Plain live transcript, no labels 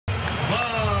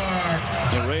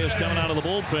And Reyes coming out of the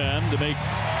bullpen to make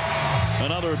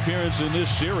another appearance in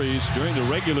this series. During the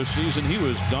regular season, he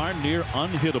was darn near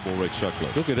unhittable, Rick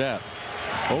Sutcliffe. Look at that.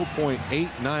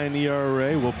 0.89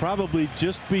 ERA. Will probably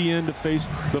just be in to face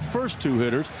the first two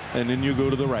hitters, and then you go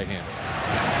to the right hand.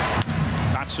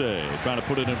 Kotze trying to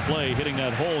put it in play, hitting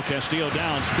that hole. Castillo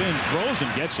down, spins, throws,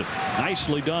 and gets it.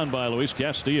 Nicely done by Luis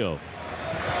Castillo.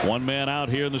 One man out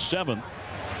here in the 7th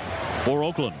for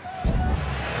Oakland.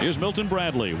 Here's Milton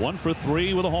Bradley, 1 for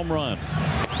 3 with a home run.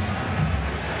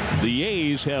 The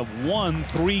A's have won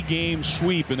 3-game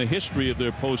sweep in the history of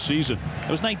their postseason. It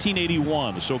was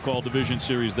 1981, the so-called division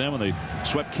series then, when they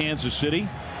swept Kansas City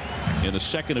in the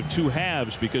second of 2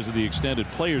 halves because of the extended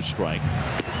players strike.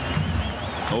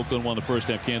 Oakland won the first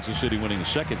half, Kansas City winning the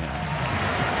second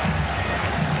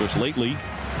half. Of course, lately,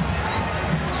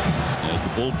 as the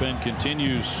bullpen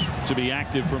continues to be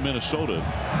active for Minnesota,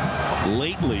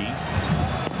 lately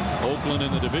Oakland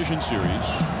in the division series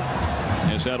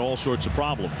has had all sorts of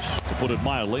problems. To put it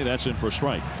mildly, that's in for a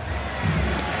strike.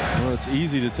 Well, it's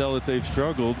easy to tell that they've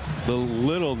struggled. The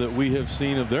little that we have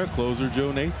seen of their closer,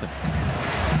 Joe Nathan.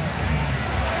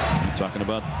 You're talking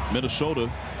about Minnesota.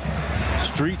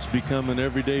 Street's become an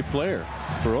everyday player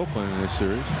for Oakland in this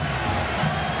series.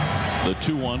 The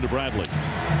 2-1 to Bradley.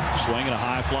 Swinging a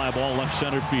high fly ball left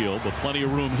center field, but plenty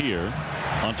of room here.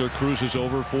 Hunter cruises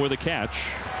over for the catch.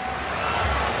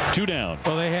 2 down.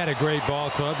 Well, they had a great ball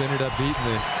club. Ended up beating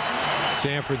the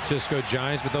San Francisco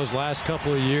Giants, but those last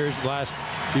couple of years, last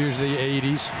years of the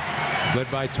 80s, led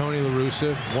by Tony La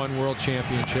Russa, won world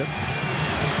championship.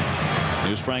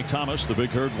 Here's Frank Thomas, the big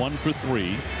herd, 1 for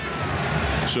 3.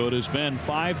 So it has been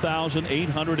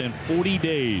 5,840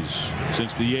 days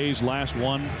since the A's last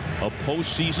won a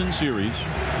postseason series.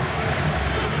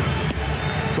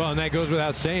 Well, and that goes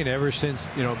without saying. Ever since,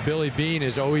 Billy Beane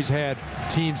has always had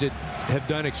teams that have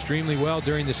done extremely well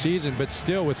during the season, but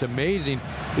still what's amazing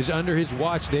is under his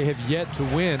watch they have yet to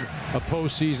win a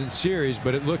postseason series,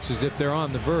 but it looks as if they're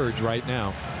on the verge right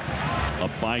now.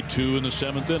 Up by 2 in the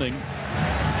 7th inning.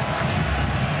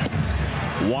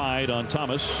 Wide on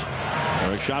Thomas.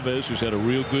 Eric Chavez, who's had a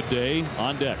real good day,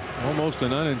 on deck. Almost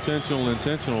an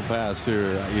intentional pass here.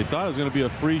 You thought it was going to be a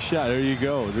free shot. There you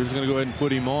go. They're just going to go ahead and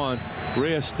put him on.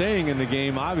 Reyes staying in the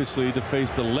game, obviously, to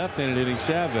face the left-handed hitting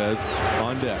Chavez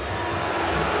on deck.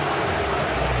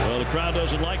 Well, the crowd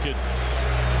doesn't like it,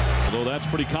 although that's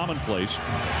pretty commonplace.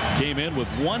 Came in with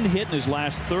 1 hit in his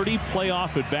last 30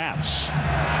 playoff at-bats.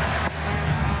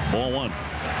 Ball 1.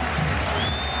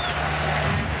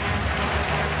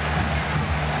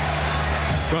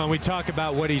 Well, we talk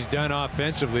about what he's done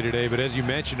offensively today, but as you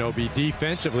mentioned, Obi,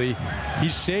 defensively,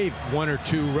 he's saved 1 or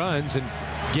 2 runs, and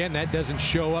again, that doesn't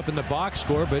show up in the box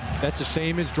score, but that's the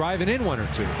same as driving in 1 or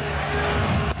 2.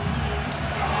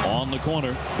 On the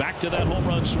corner, back to that home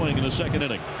run swing in the 2nd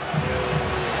inning.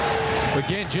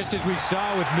 Again, just as we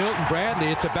saw with Milton Bradley,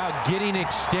 it's about getting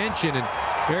extension, and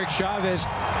Eric Chavez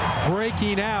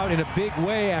breaking out in a big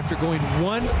way after going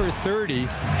 1 for 30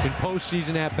 in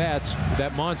postseason at-bats with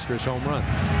that monstrous home run.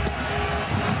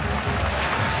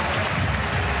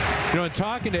 In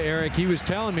talking to Eric, he was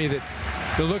telling me that,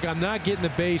 look, I'm not getting the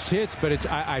base hits, but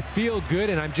I feel good,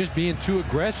 and I'm just being too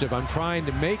aggressive. I'm trying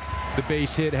to make the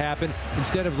base hit happen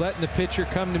instead of letting the pitcher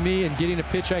come to me and getting a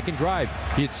pitch I can drive.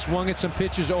 He had swung at some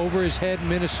pitches over his head in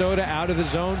Minnesota, out of the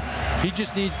zone. He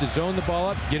just needs to zone the ball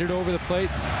up, get it over the plate,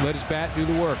 let his bat do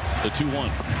the work. The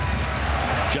 2-1.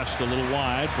 Just a little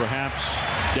wide, perhaps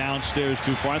downstairs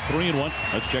too far. 3-1.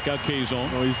 Let's check out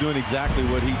K-zone. Well, he's doing exactly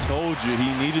what he told you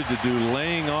he needed to do,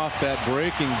 laying off that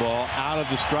breaking ball out of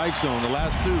the strike zone. The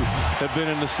last 2 have been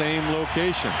in the same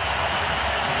location.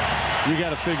 You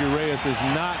got to figure Reyes is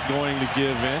not going to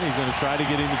give in. He's going to try to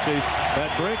get him to chase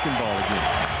that breaking ball again.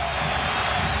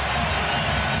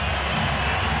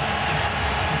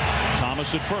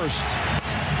 Thomas at first.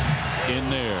 In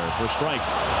there for strike.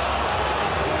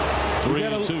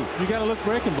 3-2. You got to look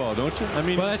breaking ball, don't you? I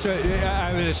mean, well, that's what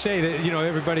I'm going to say. That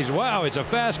everybody's, wow, it's a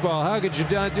fastball. How could you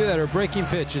not do that? Or a breaking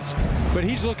pitch? But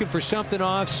he's looking for something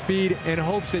off speed and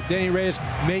hopes that Denny Reyes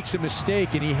makes a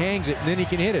mistake and he hangs it and then he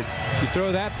can hit it. You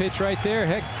throw that pitch right there,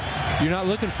 heck, you're not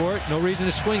looking for it. No reason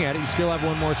to swing at it. You still have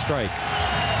 1 more strike.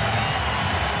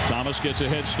 Thomas gets a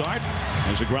head start.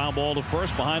 There's a ground ball to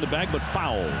first behind the bag, but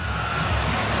foul.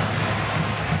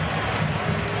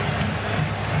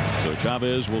 So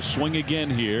Chavez will swing again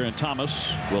here, and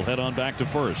Thomas will head on back to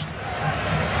first.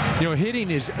 You know, hitting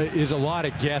is a lot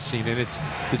of guessing, and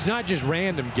it's not just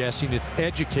random guessing, it's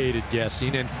educated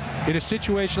guessing. And in a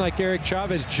situation like Eric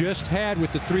Chavez just had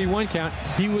with the 3-1 count,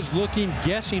 he was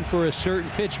guessing for a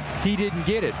certain pitch. He didn't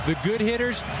get it. The good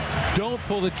hitters don't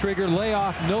pull the trigger, lay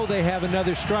off, know they have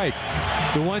another strike.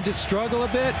 The ones that struggle a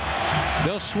bit,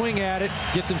 they'll swing at it,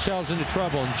 get themselves into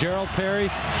trouble. And Gerald Perry,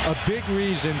 a big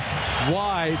reason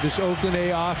why this Oakland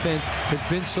A offense has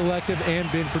been selective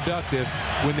and been productive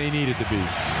when they need it to be.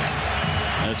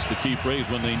 That's the key phrase,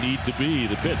 when they need to be.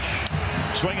 The pitch.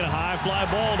 Swinging a high fly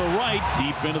ball to right,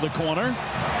 deep into the corner.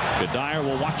 Dyer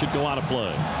will watch it go out of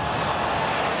play.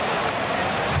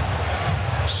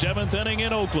 7th inning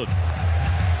in Oakland.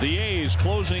 The A's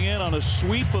closing in on a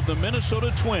sweep of the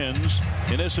Minnesota Twins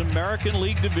in this American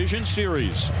League Division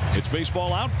Series. It's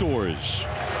baseball outdoors.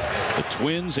 The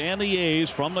Twins and the A's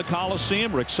from the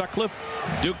Coliseum. Rick Sutcliffe,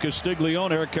 Duke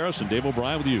Castiglione, Eric Harrison, Dave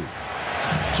O'Brien with you.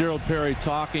 Gerald Perry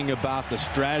talking about the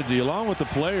strategy along with the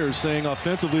players, saying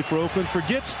offensively for Oakland,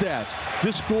 forget stats.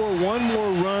 Just score one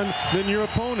more run than your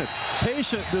opponent.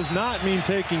 Patient does not mean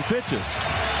taking pitches.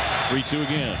 3-2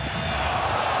 again.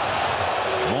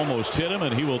 Almost hit him,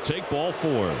 and he will take ball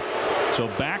 4. So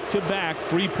back-to-back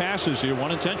free passes here,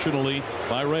 one intentionally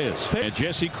by Reyes. And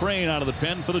Jesse Crane out of the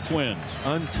pen for the Twins.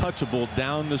 Untouchable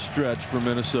down the stretch for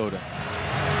Minnesota.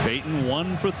 Peyton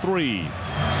 1 for 3.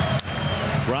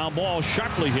 Ground ball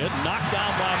sharply hit, knocked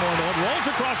down by Morneau, rolls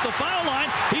across the foul line.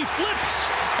 He flips,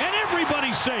 and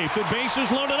everybody's safe. The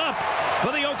bases loaded up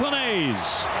for the Oakland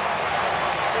A's.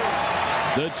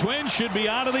 The Twins should be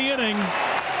out of the inning,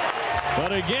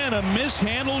 but again, a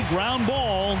mishandled ground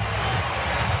ball,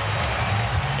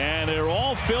 and they're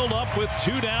all filled up with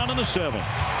 2 down in the 7th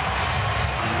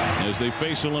as they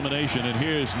face elimination. And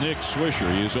here's Nick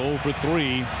Swisher. He is 0 for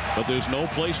 3, but there's no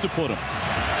place to put him.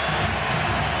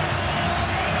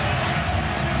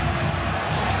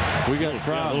 We got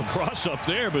a little cross up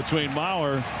there between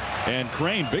Mauer and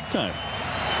Crane, big time.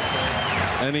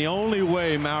 And the only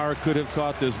way Mauer could have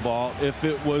caught this ball, if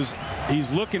it was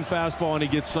he's looking fastball and he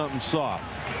gets something soft.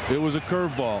 It was a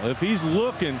curveball. If he's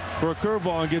looking for a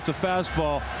curveball and gets a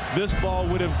fastball, this ball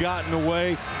would have gotten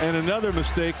away, and another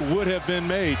mistake would have been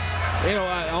made. You know,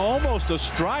 almost a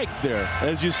strike there,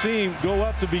 as you see him go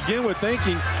up to begin with,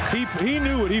 thinking he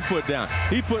knew what he put down.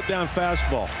 He put down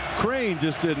fastball. Crane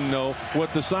just didn't know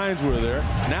what the signs were there.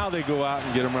 Now they go out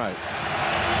and get him right.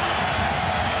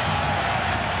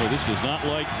 Well, this does not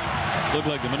look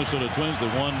like the Minnesota Twins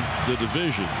that won the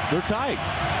division. They're tight.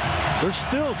 They're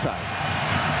still tight.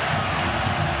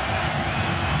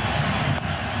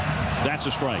 That's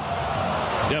a strike.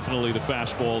 Definitely the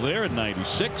fastball there at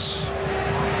 96.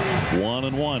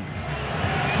 1-1.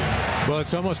 Well,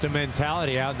 it's almost a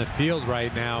mentality out in the field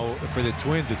right now for the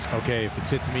Twins. It's okay, if it's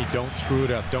hit to me, don't screw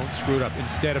it up, don't screw it up,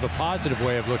 instead of a positive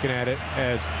way of looking at it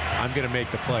as I'm going to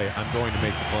make the play, I'm going to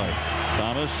make the play.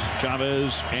 Thomas,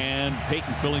 Chavez, and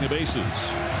Peyton filling the bases,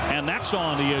 and that's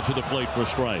on the edge of the plate for a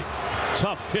strike.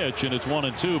 Tough pitch, and it's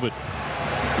 1-2, but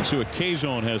let's see what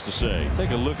K-Zone has to say.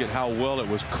 Take a look at how well it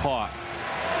was caught.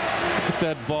 Look at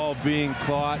that ball being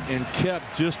caught and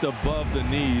kept just above the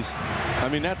knees. I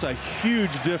mean, that's a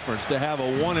huge difference to have a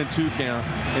 1-2 count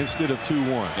instead of 2-1.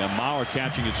 Yeah, Mauer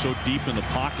catching it so deep in the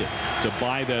pocket to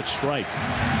buy that strike.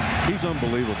 He's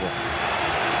unbelievable.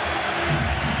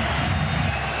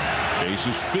 Base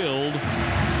is filled.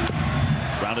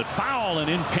 Grounded foul, and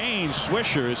in pain,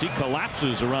 Swisher as he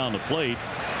collapses around the plate,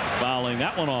 fouling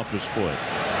that one off his foot.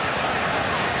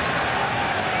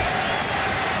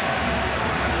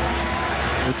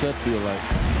 What's that feel like?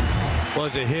 Well,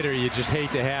 as a hitter, you just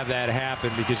hate to have that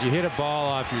happen, because you hit a ball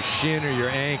off your shin or your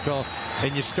ankle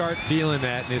and you start feeling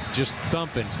that, and it's just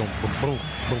thumping. It's going boom, boom,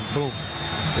 boom, boom.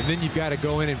 And then you've got to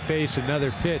go in and face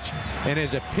another pitch. And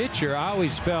as a pitcher, I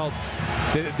always felt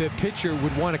that the pitcher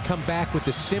would want to come back with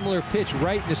a similar pitch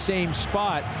right in the same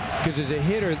spot, because as a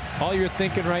hitter, all you're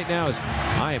thinking right now is,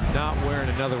 I am not wearing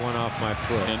another one off my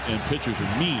foot. And pitchers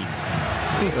are mean.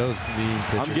 Those mean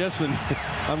pitchers.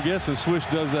 I'm guessing Swish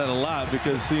does that a lot,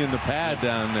 because seeing the pad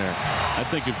down there. I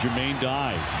think of Jermaine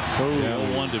Dye.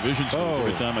 Oh. 0-1 division series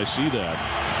every time I see that.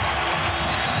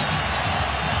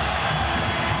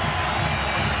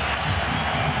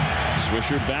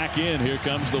 Swisher back in. Here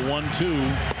comes the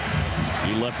 1-2.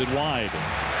 He left it wide.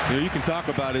 You know, you can talk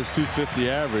about his 250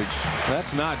 average.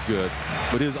 That's not good.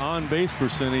 But his on-base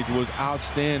percentage was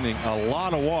outstanding. A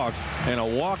lot of walks. And a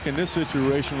walk in this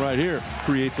situation right here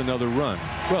creates another run.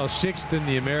 Well, 6th in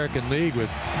the American League with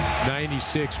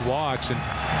 96 walks. And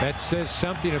that says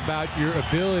something about your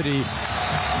ability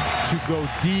to go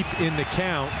deep in the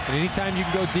count. And anytime you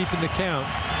can go deep in the count,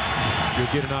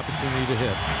 you'll get an opportunity to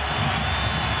hit.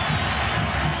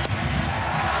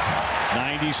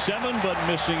 97, but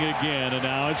missing again, and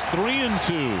now it's 3-2.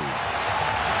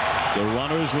 The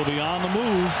runners will be on the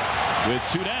move with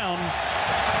 2 down.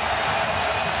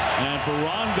 And for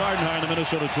Ron Gardenhire and the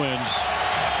Minnesota Twins,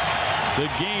 the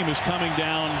game is coming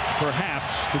down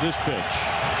perhaps to this pitch.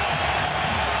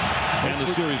 And the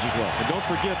series as well. And don't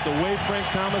forget, the way Frank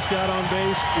Thomas got on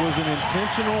base was an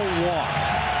intentional walk.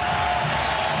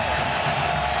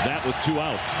 That with 2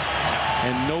 out.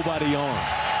 And nobody on.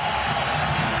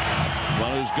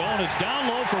 Runners going. It's down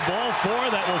low for ball 4.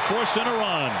 That will force in a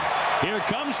run. Here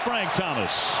comes Frank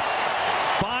Thomas.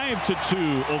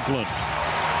 5-2 Oakland.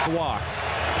 Walk.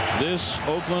 This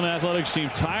Oakland Athletics team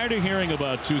tired of hearing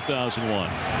about 2001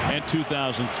 and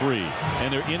 2003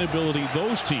 and their inability,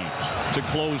 those teams, to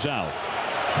close out.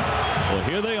 Well,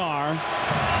 here they are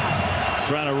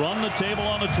trying to run the table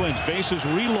on the Twins. Bases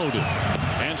reloaded,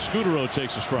 and Scutaro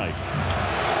takes a strike.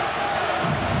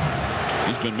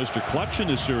 He's been Mr. Clutch in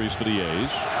this series for the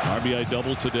A's. RBI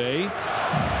double today.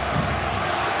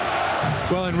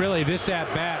 Well, and really, this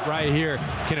at-bat right here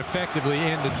can effectively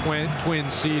end the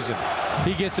Twins season.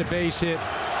 He gets a base hit,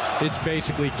 it's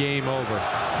basically game over.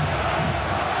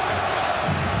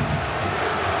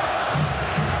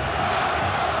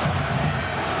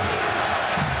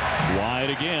 Wide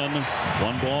again.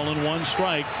 1 ball and 1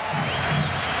 strike.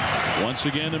 Once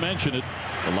again to mention it,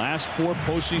 the last 4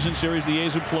 postseason series the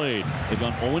A's have played, they've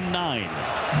gone 0-9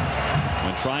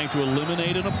 when trying to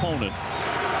eliminate an opponent.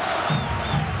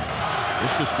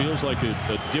 This just feels like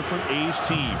a different A's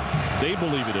team. They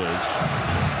believe it is.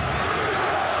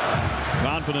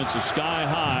 Confidence is sky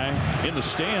high in the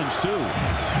stands, too.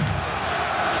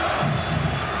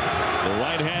 The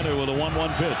right-hander with a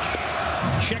 1-1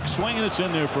 pitch. Check swing, and it's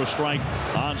in there for a strike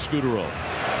on Scutaro.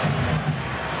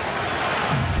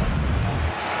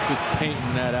 Just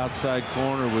painting that outside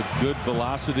corner with good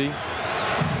velocity.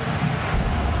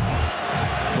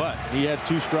 But he had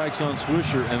 2 strikes on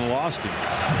Swisher and lost him.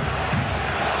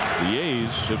 The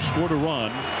A's have scored a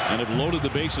run and have loaded the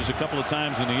bases a couple of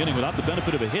times in the inning without the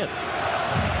benefit of a hit.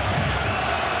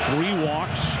 3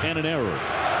 walks and an error.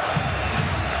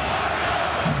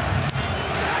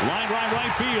 Line drive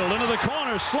right field into the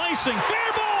corner, slicing,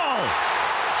 fair ball.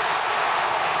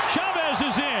 Chavez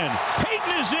is in.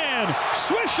 Payton is in.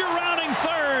 Swisher rounding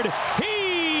third.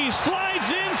 He slides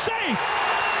in safe.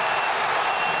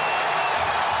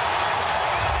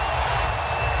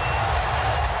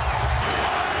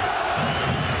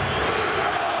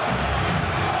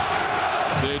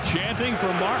 Chanting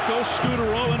for Marco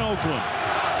Scutaro in Oakland.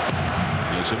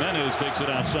 And Jimenez takes it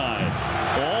outside.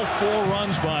 All 4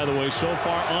 runs, by the way, so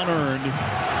far unearned.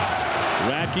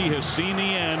 Radke has seen the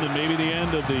end, and maybe the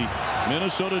end of the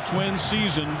Minnesota Twins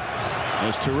season,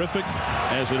 as terrific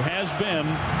as it has been.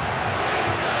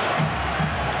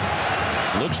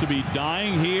 Looks to be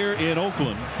dying here in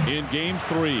Oakland in Game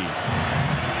 3.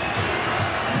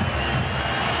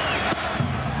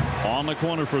 On the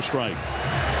corner for a strike.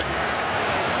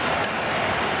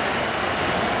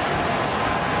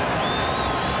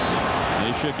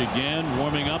 Again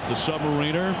warming up the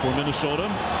submariner for Minnesota.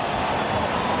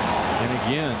 And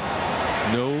again,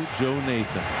 no Joe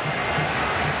Nathan.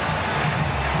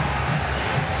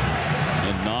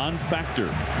 A non-factor.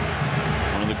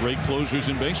 One of the great closers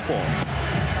in baseball.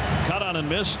 Cut on and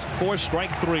missed for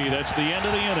strike 3. That's the end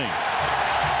of the inning.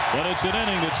 But it's an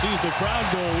inning that sees the crowd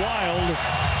go wild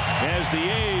as the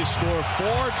A's score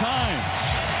 4 times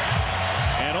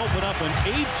and open up an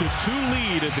 8-2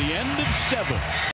 lead at the end of 7.